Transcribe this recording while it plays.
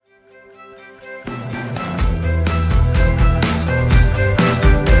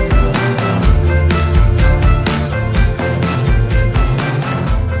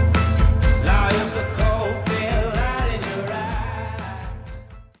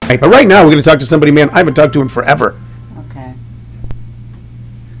But right now, we're going to talk to somebody, man, I haven't talked to in forever. Okay.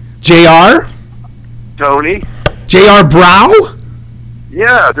 JR? Tony? JR Brow?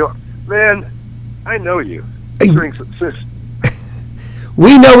 Yeah, man, I know you.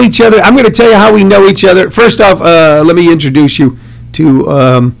 We know each other. I'm going to tell you how we know each other. First off, let me introduce you to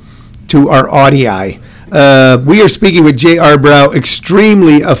our audience. We are speaking with J.R. Brow,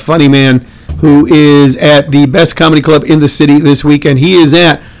 extremely a funny man who is at the best comedy club in the city this weekend. He is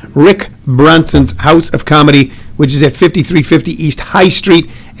at Rick Bronson's House of Comedy, which is at 5350 East High Street,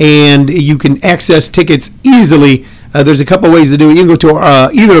 and you can access tickets easily. There's a couple ways to do it. You can go to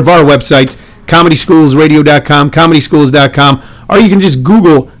either of our websites, ComedySchoolsRadio.com, ComedySchools.com, or you can just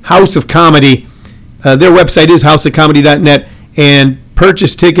Google House of Comedy. Their website is houseofcomedy.net, and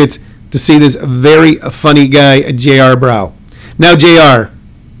purchase tickets to see this very funny guy, J.R. Brow. Now, J.R.,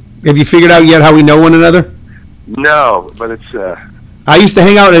 have you figured out yet how we know one another? No, but it's... I used to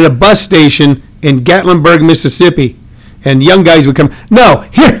hang out at a bus station in Gatlinburg, Mississippi, and young guys would come. No,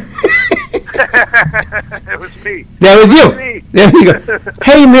 here. It was me. That was you. Me. There you go.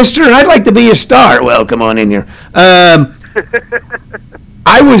 Hey, mister, I'd like to be a star. Well, come on in here. I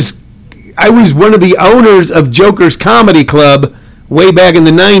was one of the owners of Joker's Comedy Club way back in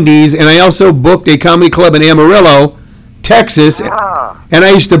the 90s, and I also booked a comedy club in Amarillo, Texas, and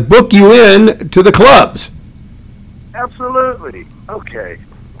I used to book you in to the clubs. Absolutely. Okay.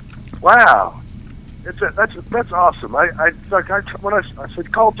 Wow. That's awesome. I when I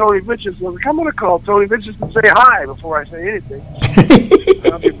said call Tony Vitchens, I was like, I'm going to call Tony Vitchens and say hi before I say anything.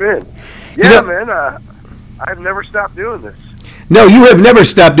 How have you been? Yeah, man. I've never stopped doing this. No, you have never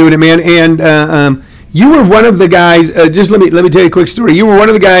stopped doing it, man. And you were one of the guys. Just let me tell you a quick story. You were one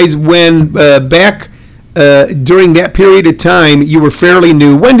of the guys when back during that period of time, you were fairly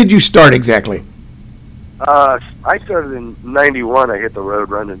new. When did you start exactly? I started in '91. I hit the road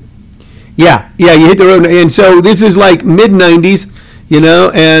running. Yeah, you hit the road, and so this is like mid-'90s,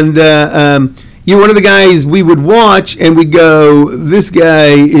 and you're one of the guys we would watch, and we'd go, this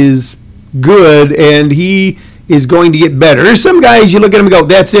guy is good, and he is going to get better. There's some guys, you look at them and go,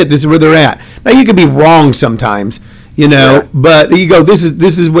 that's it, this is where they're at. Now, you could be wrong sometimes, but you go, this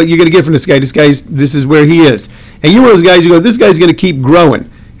is what you're going to get from this guy. This is where he is. And you're one of those guys, you go, this guy's going to keep growing,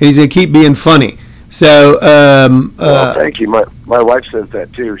 and he's going to keep being funny. So, well, thank you. My wife says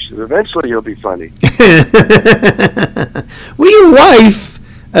that too. She says, eventually you'll be funny. Well, your wife,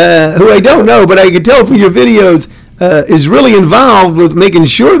 who I don't know, but I can tell from your videos, is really involved with making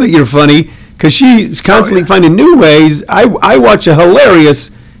sure that you're funny, because she's constantly finding new ways. I watch a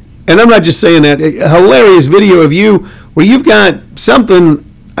hilarious, and I'm not just saying that, a hilarious video of you where you've got something.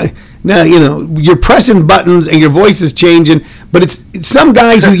 Now, you're pressing buttons and your voice is changing, but it's some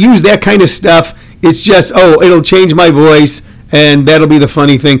guys who use that kind of stuff. It's just, it'll change my voice, and that'll be the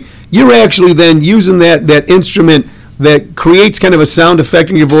funny thing. You're actually then using that instrument that creates kind of a sound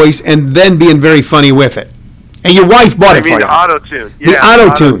effect in your voice and then being very funny with it. And your wife bought it for you. The auto-tune. The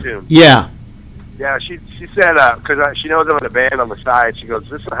auto-tune. Yeah. Yeah, she said, because she knows I'm in a band on the side, she goes,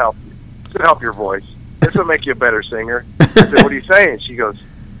 this will help you. This will help your voice. This will make you a better singer. I said, what are you saying? She goes,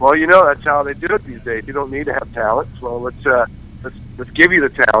 well, that's how they do it these days. You don't need to have talent. Well, let's give you the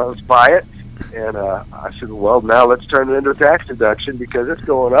talent. Let's buy it. And I said, well, now let's turn it into a tax deduction because it's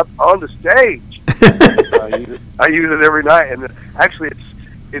going up on the stage. I use it every night, and actually,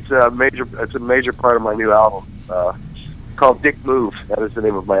 it's a major part of my new album called Dick Move. That is the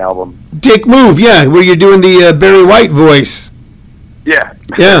name of my album. Dick Move, yeah, where you're doing the Barry White voice. Yeah.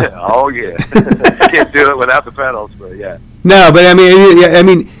 Oh yeah. Can't do it without the pedals, but yeah. No, but I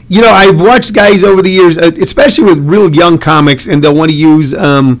mean, I've watched guys over the years, especially with real young comics, and they'll want to use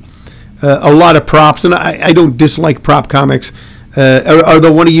a lot of props, and I don't dislike prop comics, or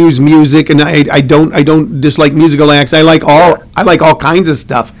they'll want to use music, and I don't dislike musical acts. I like all kinds of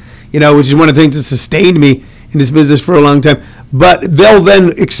stuff, which is one of the things that sustained me in this business for a long time. But they'll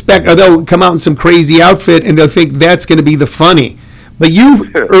then expect, or they'll come out in some crazy outfit, and they'll think that's going to be the funny. But you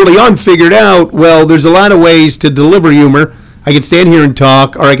early on figured out, well, there's a lot of ways to deliver humor. I can stand here and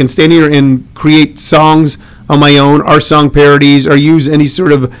talk, or I can stand here and create songs on my own, or song parodies, or use any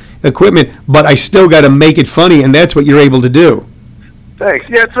sort of equipment, but I still got to make it funny, and that's what you're able to do. Thanks.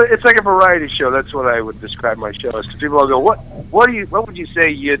 Yeah, it's like a variety show. That's what I would describe my show as. Because people will go, what would you say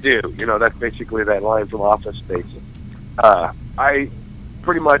you do? That's basically that line from Office Space. I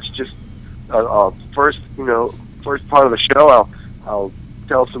pretty much just first part of the show, I'll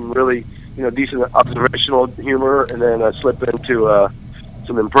tell some really decent observational humor, and then slip into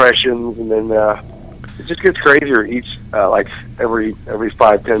some impressions, and then it just gets crazier each like every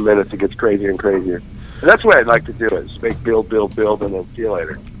 5-10 minutes. It gets crazier and crazier, and that's the way I'd like to do it. Just make build, and then see you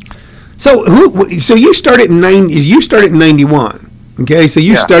later. So so you started in '91. Okay, so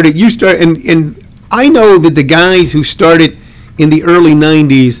you Yeah. started, and I know that the guys who started in the early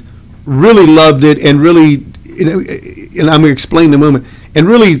 '90s really loved it, and really, and I'm going to explain in a moment. And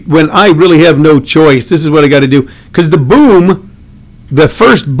really, when I really have no choice, this is what I got to do, because the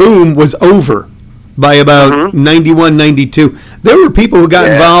first boom was over by about 91, 92. There were people who got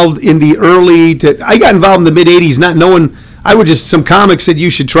involved in the I got involved in the mid '80s, not knowing. Some comics said you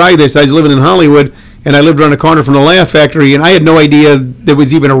should try this. I was living in Hollywood, and I lived around the corner from the Laugh Factory, and I had no idea there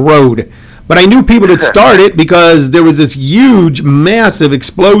was even a road. But I knew people that started because there was this huge, massive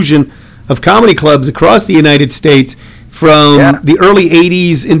explosion of comedy clubs across the United States from the early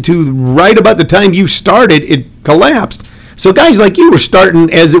 '80s into right about the time you started. It collapsed. So guys like you were starting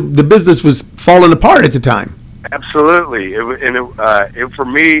as the business was falling apart at the time. Absolutely. For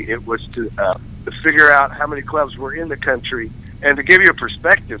me, it was to figure out how many clubs were in the country. And to give you a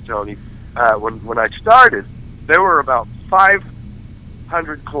perspective, Tony, when I started, there were about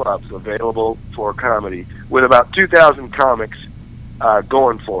 500 clubs available for comedy with about 2,000 comics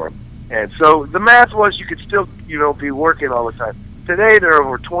going for them. And so the math was you could still, be working all the time. Today, there are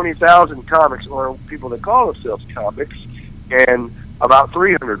over 20,000 comics, or people that call themselves comics, and about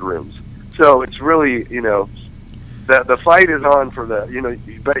 300 rooms. So it's really, the fight is on for you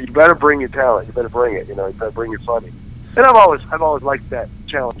better bring your talent. You better bring it. You better bring your funny. And I've always liked that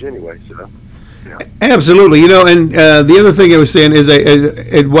challenge anyway. So. Absolutely, and the other thing I was saying is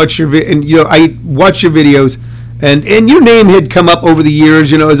I watch your I watch your videos, and your name had come up over the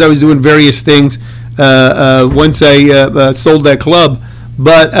years, as I was doing various things. Once I sold that club,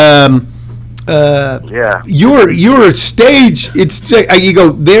 but your stage, you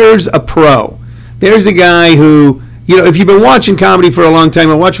go. There's a pro. There's a guy who, if you've been watching comedy for a long time,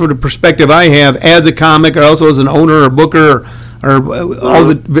 and watch from the perspective I have as a comic, or also as an owner or booker, or all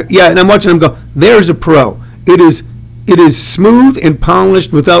and I'm watching them go. There's a pro. It is smooth and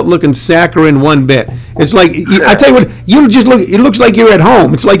polished without looking saccharine one bit. It's like I tell you what, it looks like you're at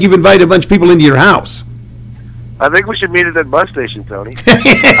home. It's like you've invited a bunch of people into your house. I think we should meet at that bus station, Tony.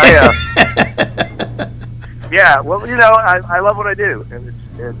 I love what I do, and it's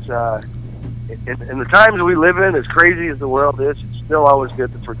in the times we live in, as crazy as the world is, it's still always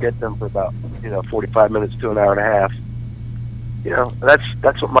good to forget them for about 45 minutes to an hour and a half.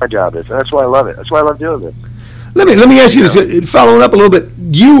 That's what my job is, and that's why I love it. That's why I love doing this. Let me ask you this, following up a little bit.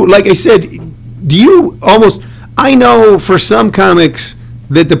 You, like I said, do you almost? I know for some comics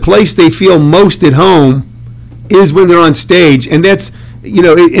that the place they feel most at home is when they're on stage, and that's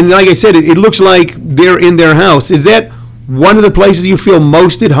and like I said, it looks like they're in their house. Is that one of the places you feel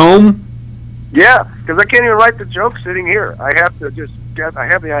most at home? Yeah, because I can't even write the joke sitting here. I have to I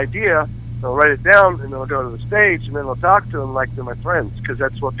have the idea, I'll write it down, and then I'll go to the stage, and then I'll talk to them like they're my friends, because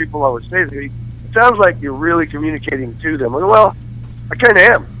that's what people always say. It sounds like you're really communicating to them. Well, I kind of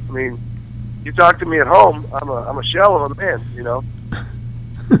am. I mean, you talk to me at home, I'm a shell of a man,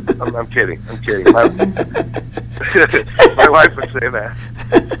 I'm kidding. My wife would say that.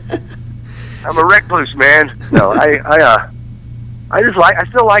 I'm a recluse, man. No, I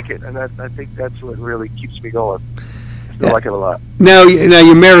still like it, and I think that's what really keeps me going. I still like it a lot. Now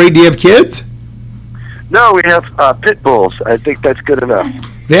you're married. Do you have kids? No, we have pit bulls. I think that's good enough.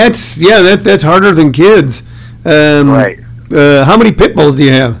 That's harder than kids. Right. How many pit bulls do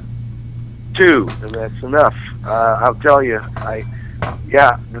you have? 2, and that's enough. I'll tell you,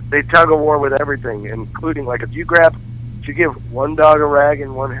 they tug a war with everything, including if you give one dog a rag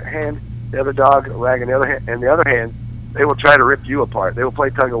in one hand, the other dog a rag in the other hand, they will try to rip you apart. They will play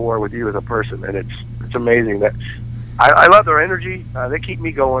tug of war with you as a person, and it's amazing. That I love their energy. They keep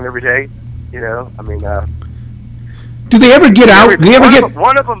me going every day. Do they ever get out?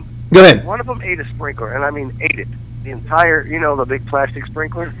 One of them? Go ahead. One of them ate a sprinkler, and I mean ate it. The entire, the big plastic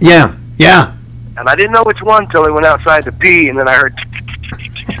sprinkler. Yeah. And I didn't know which one until he went outside to pee, and then I heard.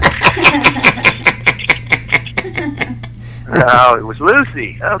 Oh, it was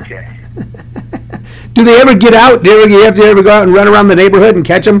Lucy. Okay. Do they ever get out? Do you have to ever go out and run around the neighborhood and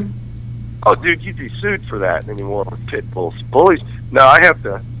catch them? Oh, dude, you'd be sued for that anymore with pit bulls. Bullies. No, I have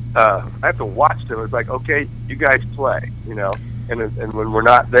to watch them. It's like, okay, you guys play, and when we're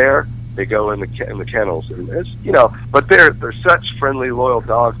not there, they go in the kennels, and it's, but they're such friendly, loyal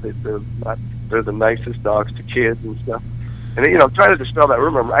dogs. They're the nicest dogs to kids and stuff. And I'm trying to dispel that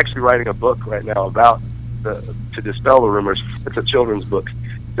rumor. I'm actually writing a book right now about to dispel the rumors. It's a children's book.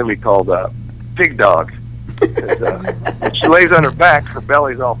 It's gonna be called Pig Dog. And, she lays on her back. Her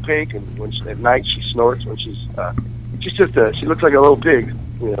belly's all pink, and at night she snorts when she looks like a little pig.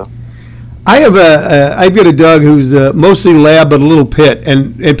 I've got a dog who's mostly lab but a little pit,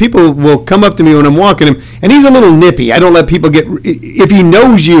 and people will come up to me when I'm walking him, and he's a little nippy. I don't let people get, if he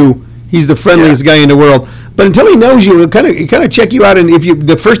knows you, he's the friendliest guy in the world. But until he knows you, he'll kind of check you out, and if you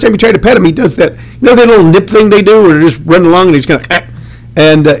the first time you try to pet him, he does that, that little nip thing they do, where they just run along and he's kind of,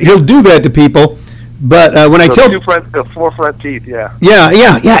 and he'll do that to people. But when I tell four front teeth, yeah,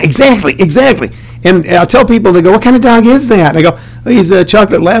 exactly. And I'll tell people, they go, "What kind of dog is that?" And I go, "Oh, he's a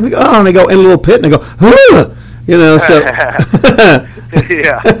chocolate lab." And they go, "Oh," and they go, "And a little pit," and I go, "Huh," So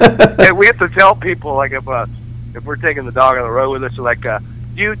yeah. And we have to tell people, like, if we're taking the dog on the road with us, so like, do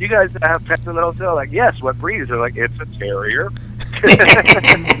you guys have pets in the hotel? Like, yes. What breed is it? Like, it's a terrier.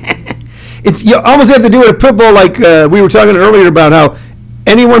 You almost have to do it a pit bull, like we were talking earlier about how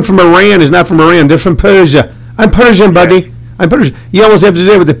anyone from Iran is not from Iran; they're from Persia. I'm Persian, buddy. I'm Persian. You almost have to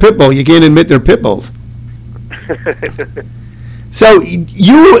do it with the pit bull. You can't admit they're pit bulls. So do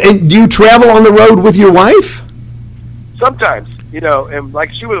you travel on the road with your wife? Sometimes, and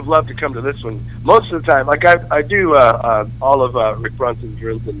like she would have loved to come to this one. Most of the time, like I do all of Rick Brunson's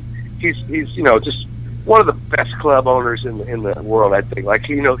rooms, and he's just one of the best club owners in the world. I think, like,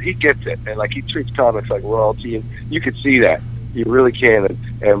 he gets it, and like he treats comics like royalty, and you could see that. You really can,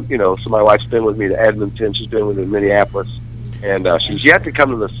 and so my wife's been with me to Edmonton. She's been with me to Minneapolis. And she's yet to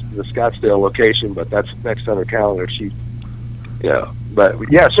come to the Scottsdale location, but that's next on her calendar. But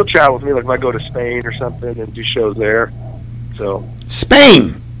yeah, she'll travel with me. Like if I go to Spain or something and do shows there. So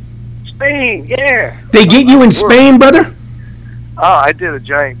Spain, yeah. They get you in Spain, brother? Oh, I did a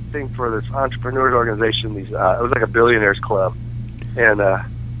giant thing for this entrepreneurs organization. It was like a billionaires club, and I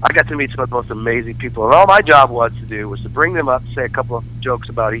got to meet some of the most amazing people. And all my job was to bring them up, say a couple of jokes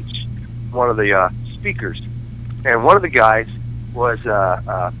about each one of the speakers. And one of the guys was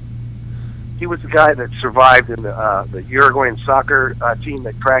he was the guy that survived in the Uruguayan soccer team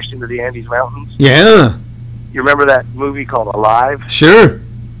that crashed into the Andes Mountains. Yeah. You remember that movie called Alive? Sure.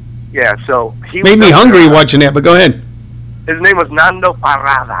 Yeah, so he made me hungry watching that, but go ahead. His name was Nando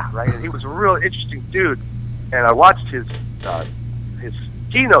Parada, right? And he was a real interesting dude. And I watched his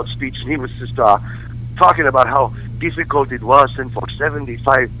keynote speech, and he was just talking about how difficult it was, and for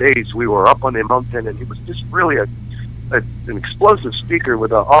 75 days we were up on the mountain, and he was just really an explosive speaker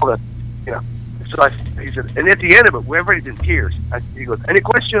with all the, So he said, and at the end of it, everybody's in tears. He goes, "Any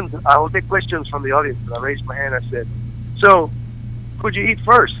questions? I will take questions from the audience." And I raised my hand. I said, "So, who'd you eat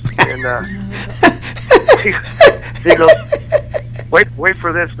first?" And he goes, "Wait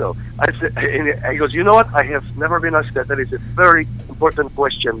for this though." I said, and he goes, "You know what? I have never been asked that. That is a very important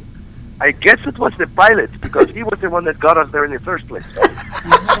question. I guess it was the pilot, because he was the one that got us there in the first place."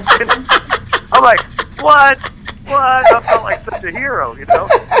 I'm like, what? I felt like such a hero,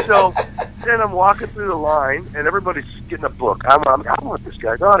 So then I'm walking through the line, and everybody's getting a book. I want this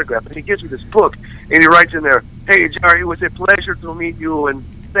guy's autograph, and he gives me this book, and he writes in there, "Hey, Jerry, it was a pleasure to meet you, and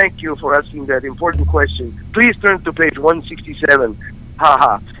thank you for asking that important question. Please turn to page 167.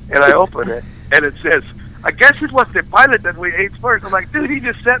 Haha." And I open it, and it says, "I guess it was the pilot that we ate first." I'm like, dude, he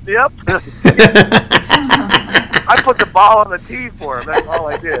just set me up. I put the ball on the tee for him. That's all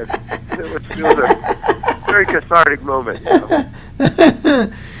I did. It was a very cathartic moment.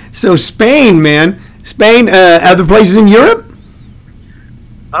 So Spain, man. Spain, other places in Europe?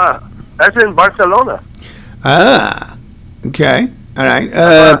 That's in Barcelona. Ah, okay. All right.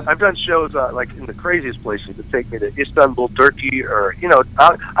 I've done shows like in the craziest places that take me to Istanbul, Turkey, or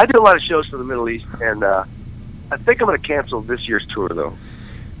I do a lot of shows for the Middle East, and I think I'm going to cancel this year's tour though.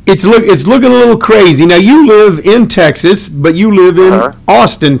 It's looking a little crazy. Now you live in Texas, but you live in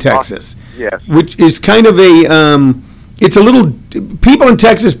Austin, Texas. Yes. Which is kind of a it's a little. People in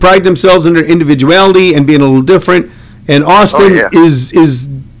Texas pride themselves on their individuality and being a little different, and Austin is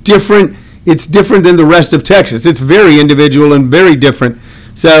different. It's different than the rest of Texas. It's very individual and very different.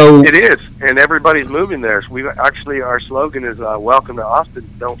 So it is, and everybody's moving there. So our slogan is "Welcome to Austin.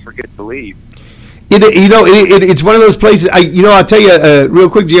 Don't forget to leave." It's one of those places. I'll tell you real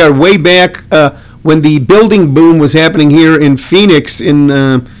quick, JR. Way back when the building boom was happening here in Phoenix in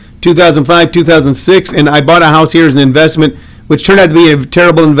 2005, 2006, and I bought a house here as an investment, which turned out to be a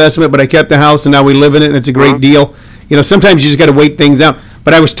terrible investment. But I kept the house, and now we live in it, and it's a great deal. Sometimes you just got to wait things out.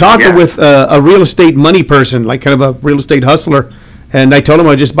 But I was talking with a real estate money person, like kind of a real estate hustler, and I told them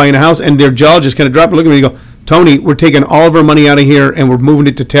I was just buying a house, and their jaw just kind of dropped. Look at me and go, "Tony, we're taking all of our money out of here, and we're moving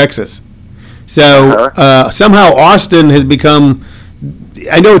it to Texas." So somehow Austin has become,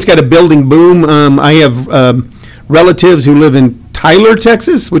 I know it's got a building boom. I have relatives who live in Tyler,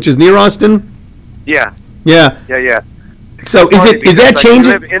 Texas, which is near Austin. Yeah. So is that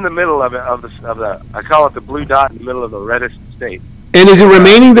changing? You live in the middle of the I call it the blue dot in the middle of the reddest state. And is it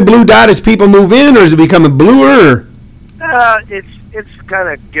remaining the blue dot as people move in, or is it becoming bluer? It's kind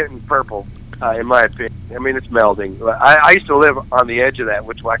of getting purple, in my opinion. I mean, it's melding. I used to live on the edge of that,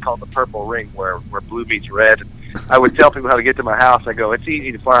 which I call the purple ring, where blue meets red. I would tell people how to get to my house. I go, it's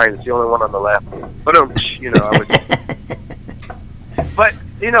easy to find. It's the only one on the left. But I would. But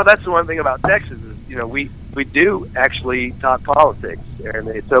that's the one thing about Texas is we do actually talk politics, and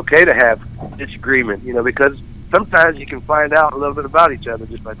it's okay to have disagreement. Because sometimes you can find out a little bit about each other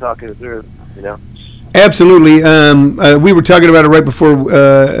just by talking it through. Absolutely. We were talking about it right before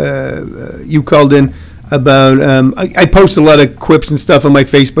you called in about. I post a lot of quips and stuff on my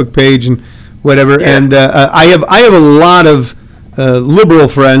Facebook page and whatever, and I have a lot of liberal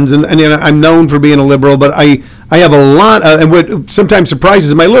friends, and I'm known for being a liberal, but I have a lot of, and what sometimes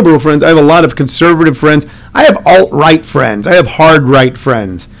surprises my liberal friends, I have a lot of conservative friends. I have alt-right friends. I have hard-right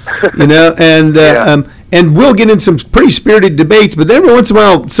friends, and we'll get in some pretty spirited debates, but then every once in a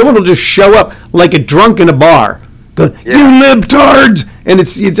while, someone will just show up like a drunk in a bar, go, "You libtards!" And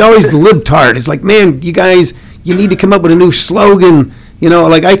it's always libtard. It's like, man, you guys, you need to come up with a new slogan.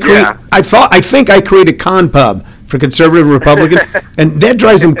 Like I think I created Con-Pub for conservative and Republican, and that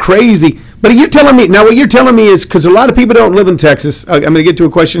drives them crazy. But you're telling me now, what you're telling me is, because a lot of people don't live in Texas. I'm going to get to a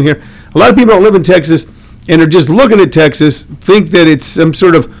question here. A lot of people don't live in Texas and are just looking at Texas, think that it's some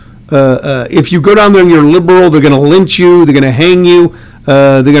sort of if you go down there and you're liberal, they're going to lynch you, they're going to hang you,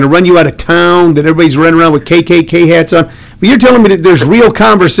 they're going to run you out of town, that everybody's running around with KKK hats on. But you're telling me that there's real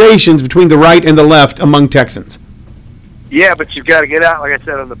conversations between the right and the left among Texans. Yeah, but you've got to get out, like I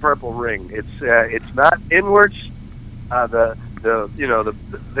said, on the purple ring. It's not inwards.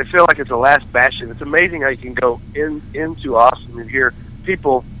 They feel like it's the last bastion. It's amazing how you can go into Austin and hear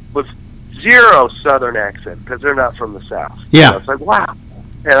people with zero Southern accent because they're not from the South. Yeah, it's like, wow.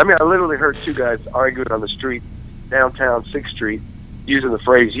 And I literally heard two guys arguing on the street downtown 6th Street using the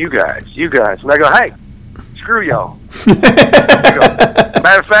phrase "you guys," and I go, "Hey, screw y'all." I go,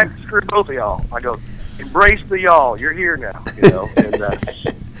 matter of fact, screw both of y'all. I go, embrace the y'all. You're here now,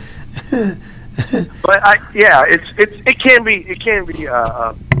 But it can be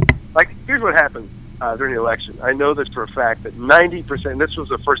like, here's what happened during the election. I know this for a fact that 90%. This was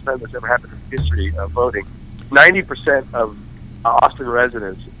the first time this ever happened in history of voting. 90% of Austin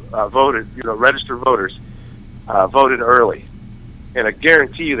residents voted. Registered voters voted early, and I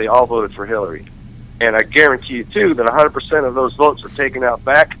guarantee you they all voted for Hillary. And I guarantee you too that 100% of those votes were taken out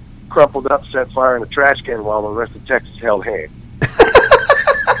back, crumpled up, set fire in a trash can while the rest of Texas held hands.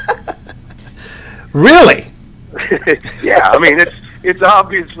 Really? Yeah, I mean it's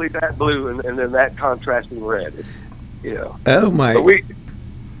obviously that blue and then that contrasting red. Oh my! But we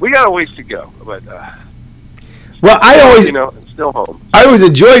got a ways to go, but well, I always still home. I always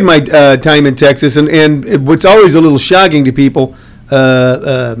enjoyed my time in Texas, and what's always a little shocking to people,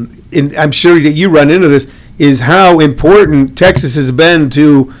 and I'm sure that you run into this, is how important Texas has been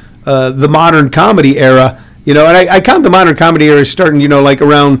to the modern comedy era. And I count the modern comedy era starting, like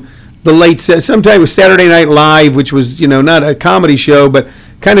around the late, sometime with Saturday Night Live, which was, not a comedy show, but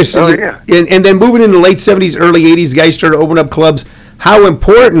kind of, and then moving into the late 70s, early 80s, guys started opening up clubs. How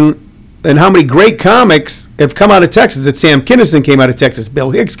important and how many great comics have come out of Texas. That Sam Kinison came out of Texas,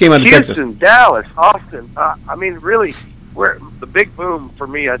 Bill Hicks came out of Texas. Houston, Dallas, Austin. Really, where the big boom for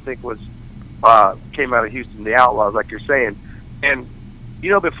me, I think, was came out of Houston, the Outlaws, like you're saying. And,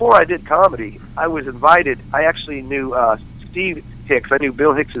 before I did comedy, I was invited. I actually knew Steve Hicks. I knew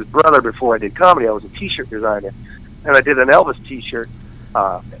Bill Hicks' brother before I did comedy. I was a T-shirt designer, and I did an Elvis T-shirt,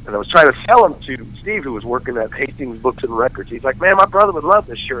 and I was trying to sell him to Steve, who was working at Hastings Books and Records. He's like, "Man, my brother would love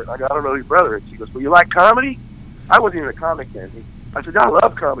this shirt." I go, "I don't know who your brother is." He goes, "Well, you like comedy?" I wasn't even a comic then. I said, "I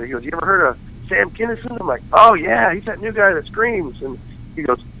love comedy." He goes, "You ever heard of Sam Kinison?" I'm like, "Oh, yeah, he's that new guy that screams." And he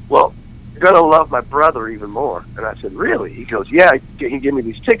goes, "Well, you're going to love my brother even more." And I said, "Really?" He goes, "Yeah." He gave me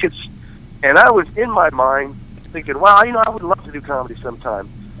these tickets, and I was in my mind thinking, wow, I would love to do comedy sometime.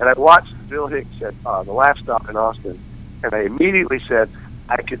 And I watched Bill Hicks at the Laugh Stop in Austin, and I immediately said,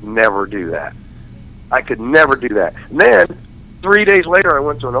 I could never do that. I could never do that. And then 3 days later, I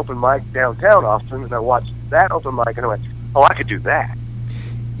went to an open mic downtown Austin, and I watched that open mic, and I went, oh, I could do that.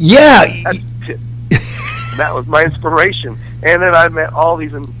 Yeah. That was my inspiration. And then I met all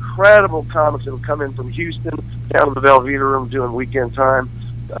these incredible comics that would come in from Houston down to the Velveeta Room doing weekend time.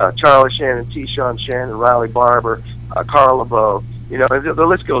 Charlie Shannon, T-Shawn Shannon, Riley Barber, Carl LeBeau, the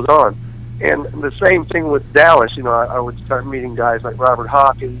list goes on. And the same thing with Dallas, I would start meeting guys like Robert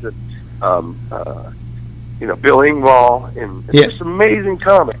Hawkins and, Bill Engvall and just amazing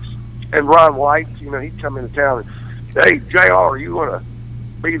comics. And Ron White, he'd come into town and, hey, JR, you want to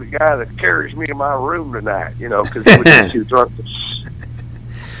be the guy that carries me to my room tonight, because he would get too drunk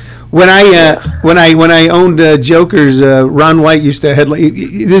when I owned Jokers, Ron White used to headline.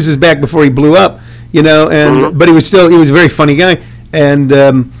 This is back before he blew up, and but he was a very funny guy, and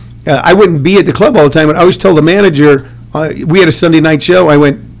I wouldn't be at the club all the time. But I always told the manager, we had a Sunday night show. I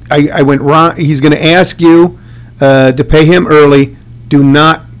went, Ron, he's going to ask you to pay him early. Do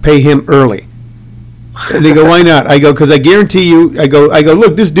not pay him early. And they go, why not? I go, because I guarantee you, I go,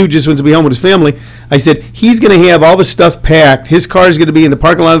 look, this dude just wants to be home with his family. I said, he's going to have all the stuff packed. His car is going to be in the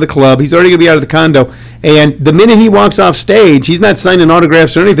parking lot of the club. He's already going to be out of the condo. And the minute he walks off stage, he's not signing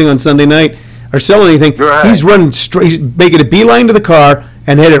autographs or anything on Sunday night or selling anything. Right. He's running straight, making a beeline to the car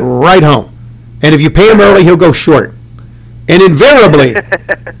and headed right home. And if you pay him early, he'll go short. And invariably,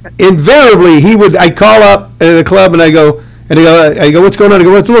 I'd call up at the club and I go, what's going on? I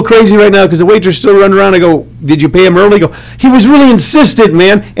go, well, it's a little crazy right now because the waitress still running around. I go, did you pay him early? I go, he was really insistent,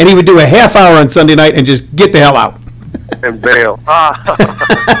 man. And he would do a half hour on Sunday night and just get the hell out. And bail.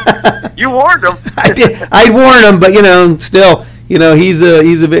 You warned him. I did. I warned him, but, still, he's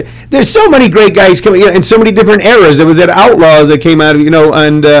a bit. There's so many great guys coming, in so many different eras. There was that Outlaws that came out of,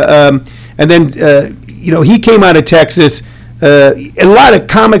 and then, he came out of Texas. A lot of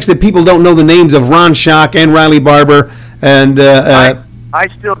comics that people don't know the names of, Ron Schock and Riley Barber. And I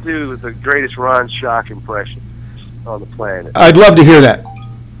still do the greatest Ron Schock impression on the planet. I'd love to hear that.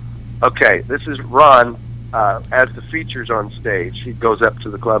 Okay, this is Ron as the feature's on stage. He goes up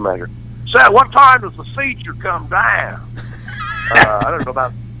to the club manager. Say, what time does the feature come down? I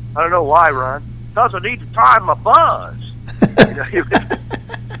don't know why, Ron. Because I need to time my buzz.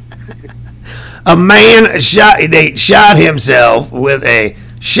 A man shot himself with a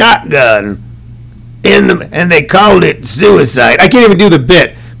shotgun. And they called it suicide. I can't even do the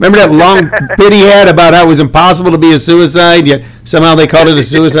bit. Remember that long bit he had about how it was impossible to be a suicide, yet somehow they called it a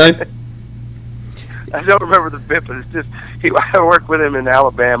suicide? I don't remember the bit, but it's just, I worked with him in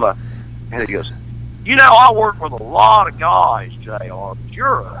Alabama, and he goes, I work with a lot of guys, JR, but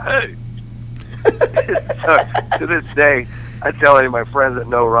you're a hoot. So, to this day, I tell any of my friends that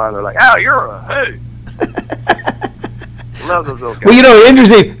know Ron, they're like, oh, you're a hoot. Love those little guys. Well,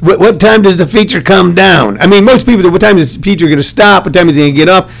 interesting. What time does the feature come down? I mean, most people, what time is the feature going to stop? What time is he going to get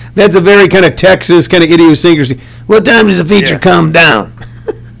off? That's a very kind of Texas kind of idiosyncrasy. What time does the feature come down?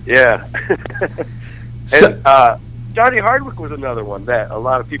 Yeah. And Johnny Hardwick was another one that a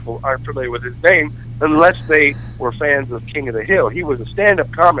lot of people aren't familiar with his name unless they were fans of King of the Hill. He was a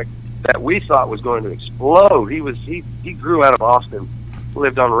stand-up comic that we thought was going to explode. He grew out of Austin,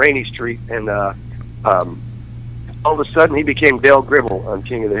 lived on Rainey Street, and all of a sudden, he became Dale Gribble on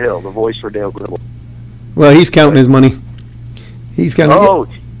King of the Hill, the voice for Dale Gribble. Well, he's counting his money. He's counting. Oh,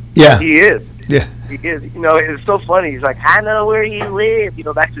 yeah, he is. Yeah, he is. It's so funny. He's like, I know where you live.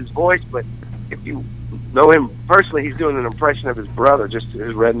 That's his voice. But if you know him personally, he's doing an impression of his brother, just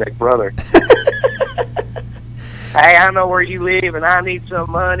his redneck brother. Hey, I know where you live, and I need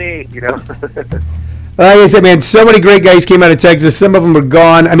some money. Like I said, man, so many great guys came out of Texas. Some of them are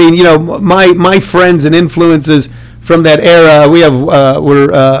gone. I mean, my friends and influences from that era, we have,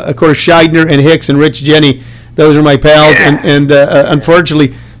 of course, Scheidner and Hicks and Rich Jenny. Those are my pals. Yeah. And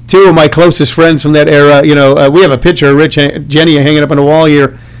unfortunately, two of my closest friends from that era, we have a picture of Rich Jenny hanging up on the wall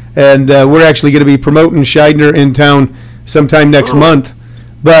here. And we're actually going to be promoting Scheidner in town sometime next month.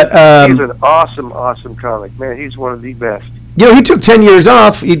 But he's an awesome, awesome comic. Man, he's one of the best. He took 10 years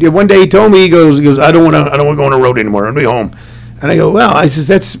off. One day he told me, he goes, I don't want to go on the road anymore. I'm going to be home. And I go, well, I says,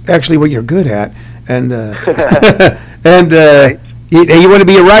 that's actually what you're good at. And he wanted to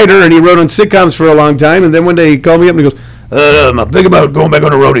be a writer, and he wrote on sitcoms for a long time. And then one day he called me up and he goes, I'm thinking about going back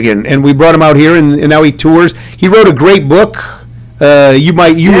on the road again. And we brought him out here, and now he tours. He wrote a great book. You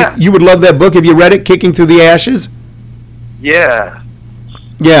would love that book. Have you read it, Kicking Through the Ashes? Yeah.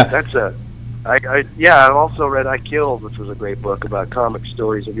 Yeah. That's I've also read I Killed, which was a great book about comic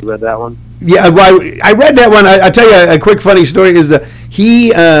stories. Have you read that one? Yeah, well, I read that one. I'll tell you a quick funny story is that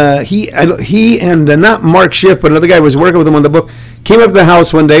he and not Mark Schiff, but another guy was working with him on the book, came up to the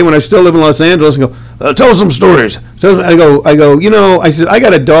house one day when I still live in Los Angeles and go, tell us some stories. I go, I said, I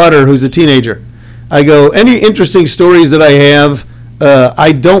got a daughter who's a teenager. I go, any interesting stories that I have,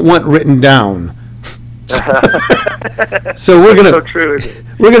 I don't want written down. So we're gonna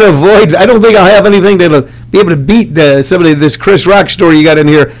avoid. I don't think I'll have anything that'll be able to beat this Chris Rock story you got in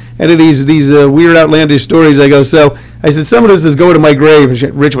here. And these weird outlandish stories. I go. So I said some of this is going to my grave.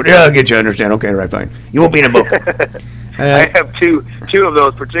 And Rich went, yeah, I'll get you. Understand? Okay, right, fine. You won't be in a book. I have two of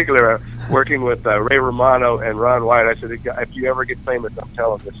those particular. Working with Ray Romano and Ron White, I said, if you ever get famous, I'm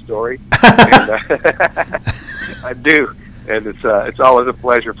telling this story. And, I do. And it's always a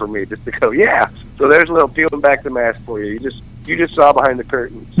pleasure for me just to go, yeah. So there's a little peeling back the mask for you. You just You just saw behind the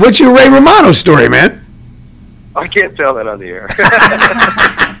curtain. What's your Ray Romano story, man? I can't tell that on the air.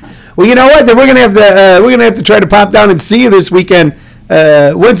 Well, you know what? Then we're gonna have to try to pop down and see you this weekend.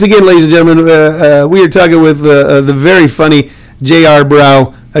 Once again, ladies and gentlemen, we are talking with the very funny J.R.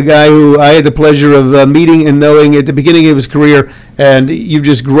 Brow, a guy who I had the pleasure of meeting and knowing at the beginning of his career, and you've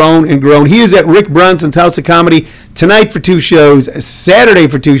just grown and grown. He is at Rick Bronson's House of Comedy tonight for 2 shows, Saturday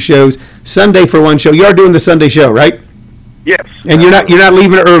for 2 shows, Sunday for 1 show. You are doing the Sunday show, right? Yes. And you're not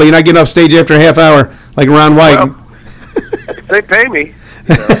leaving it early. You're not getting off stage after a half hour like Ron White. Well, if they pay me.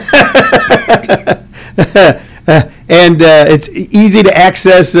 And it's easy to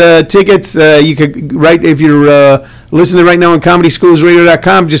access tickets. You could if you're listening right now on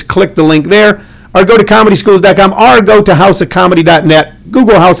ComedySchoolsRadio.com, just click the link there, or go to ComedySchools.com, or go to HouseOfComedy.net.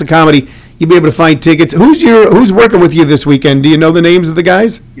 Google House of Comedy. You'll be able to find tickets. Who's working with you this weekend? Do you know the names of the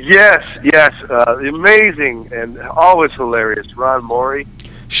guys? Yes. The amazing and always hilarious Ron Morey.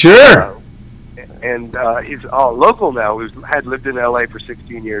 Sure. And he's all local now. He had lived in L.A. for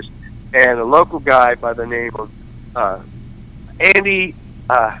 16 years. And a local guy by the name of Andy,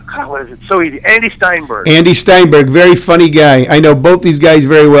 what is it? So easy. Andy Steinberg. Andy Steinberg, very funny guy. I know both these guys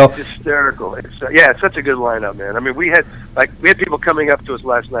very well. Hysterical. It's such a good lineup, man. I mean, we had people coming up to us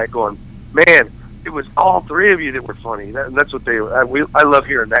last night going, man, it was all 3 of you that were funny. That's what I love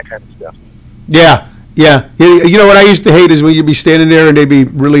hearing that kind of stuff. Yeah. You know what I used to hate is when you'd be standing there and they'd be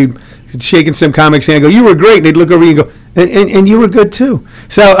really shaking some comics hand and go, "You were great," and they'd look over you and go, and you were good too.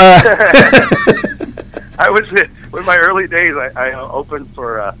 So I was in my early days. I opened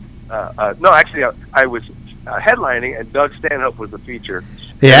for I was headlining, and Doug Stanhope was the feature.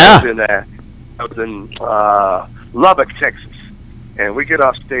 Yeah, I was in Lubbock, Texas, and we get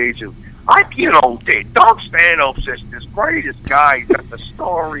off stage, and Doug Stanhope's just this greatest guy. He's got the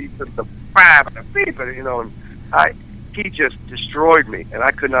stories and the fab and the beep, and he just destroyed me, and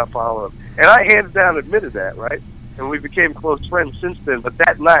I could not follow him. And I hands down admitted that, right? And we became close friends since then. But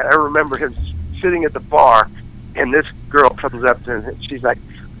that night, I remember him sitting at the bar, and this girl comes up to him, and she's like,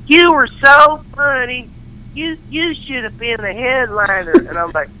 "You were so funny. You should have been the headliner." And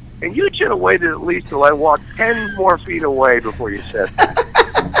I'm like, "And you should have waited at least till I walked 10 more feet away before you said that."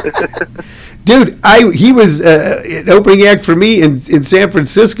 Dude, he was an opening act for me in San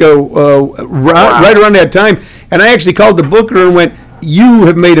Francisco right around that time. And I actually called the booker and went, "You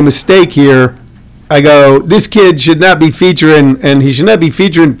have made a mistake here." I go, "This kid should not be featuring, and he should not be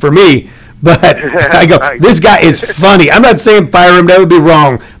featuring for me." But I go, "This guy is funny. I'm not saying fire him. That would be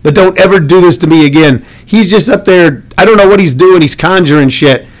wrong. But don't ever do this to me again." He's just up there. I don't know what he's doing. He's conjuring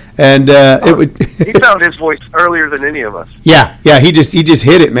shit. And he found his voice earlier than any of us. Yeah. He just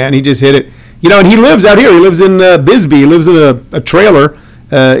hit it, man. He just hit it. And he lives out here. He lives in Bisbee. He lives in a trailer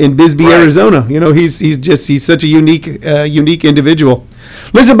in Bisbee, right. Arizona. He's such a unique individual.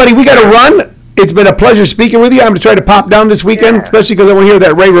 Listen, buddy, we got to run. It's been a pleasure speaking with you. I'm going to try to pop down this weekend, especially because I want to hear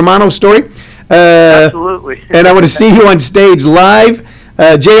that Ray Romano story. Absolutely. And I want to see you on stage live.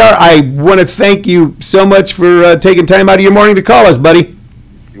 JR, I want to thank you so much for taking time out of your morning to call us, buddy.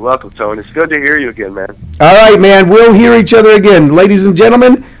 You're welcome, Tony. It's good to hear you again, man. All right, man. We'll hear each other again. Ladies and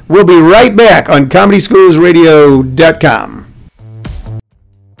gentlemen, we'll be right back on ComedySchoolsRadio.com.